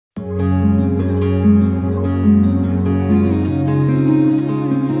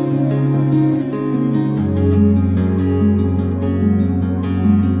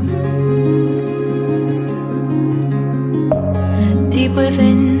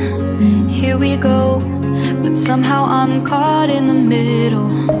here we go, but somehow I'm caught in the middle.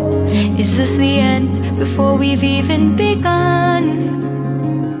 Is this the end before we've even begun?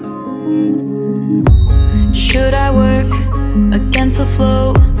 Should I work against the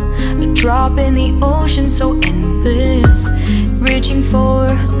flow? A drop in the ocean so endless, reaching for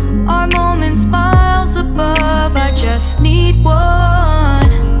our moments miles above. I just need one.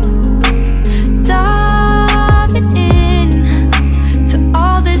 Diving in to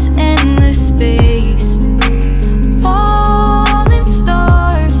all this endless space, falling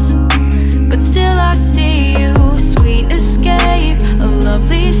stars, but still I see you. Sweet escape, a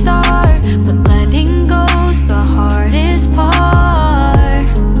lovely start, but letting go's the hardest part.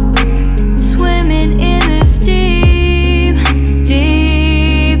 Swimming in this deep,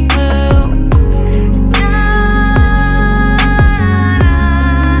 deep blue.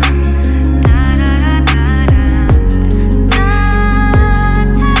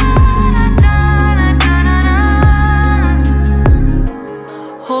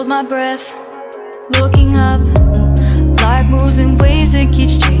 Hold my breath, looking up. Life moves in waves that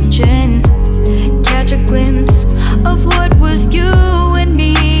keeps changing. Catch a glimpse of what was you and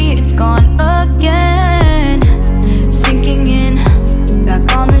me. It's gone again. Sinking in,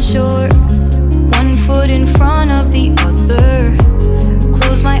 back on the shore, one foot in front of the other.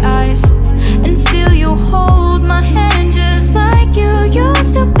 Close my eyes and feel you hold my hand just like you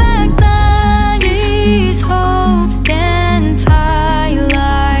used to back then. These hopes dance high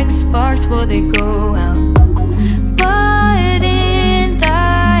like sparks before they go out. But in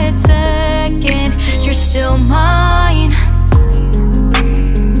that second, you're still mine.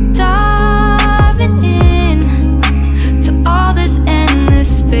 Diving in to all this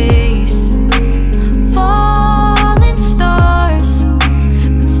endless space, falling stars,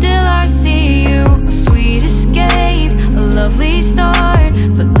 but still I see you. A sweet escape, a lovely start,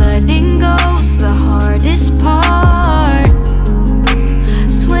 but letting go's the hardest part.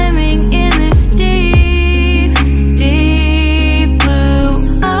 Swimming in this deep, deep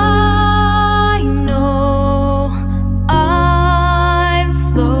blue. I know I'm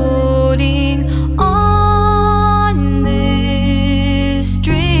floating on this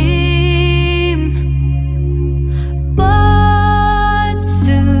dream, but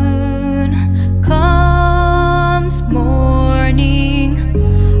soon comes morning.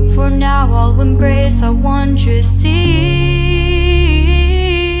 For now I'll embrace our wondrous sea.